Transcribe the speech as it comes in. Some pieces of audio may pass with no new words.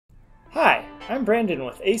Hi, I'm Brandon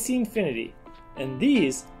with AC Infinity, and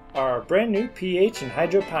these are our brand new pH and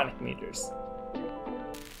hydroponic meters.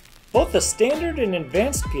 Both the standard and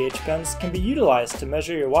advanced pH guns can be utilized to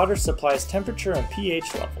measure your water supply's temperature and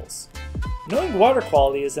pH levels. Knowing water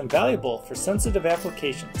quality is invaluable for sensitive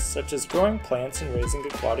applications such as growing plants and raising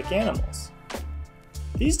aquatic animals.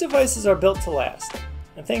 These devices are built to last,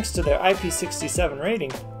 and thanks to their IP67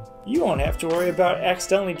 rating, you won't have to worry about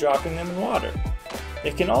accidentally dropping them in water.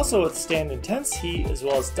 They can also withstand intense heat as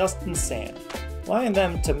well as dust and sand, allowing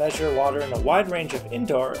them to measure water in a wide range of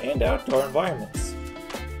indoor and outdoor environments.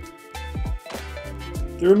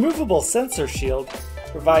 The removable sensor shield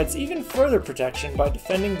provides even further protection by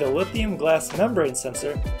defending the lithium glass membrane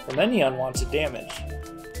sensor from any unwanted damage.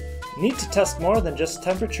 Need to test more than just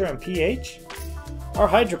temperature and pH? Our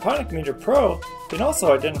Hydroponic Meter Pro can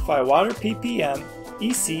also identify water ppm,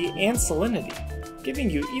 EC, and salinity, giving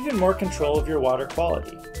you even more control of your water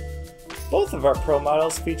quality. Both of our Pro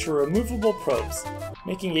models feature removable probes,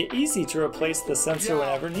 making it easy to replace the sensor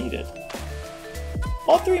whenever needed.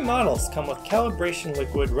 All three models come with calibration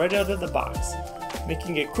liquid right out of the box,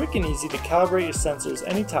 making it quick and easy to calibrate your sensors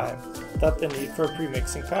anytime without the need for a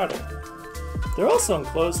pre-mixing powder. They're also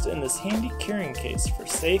enclosed in this handy carrying case for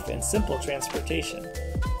safe and simple transportation.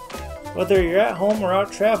 Whether you're at home or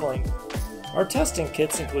out traveling, our testing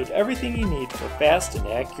kits include everything you need for fast and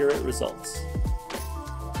accurate results.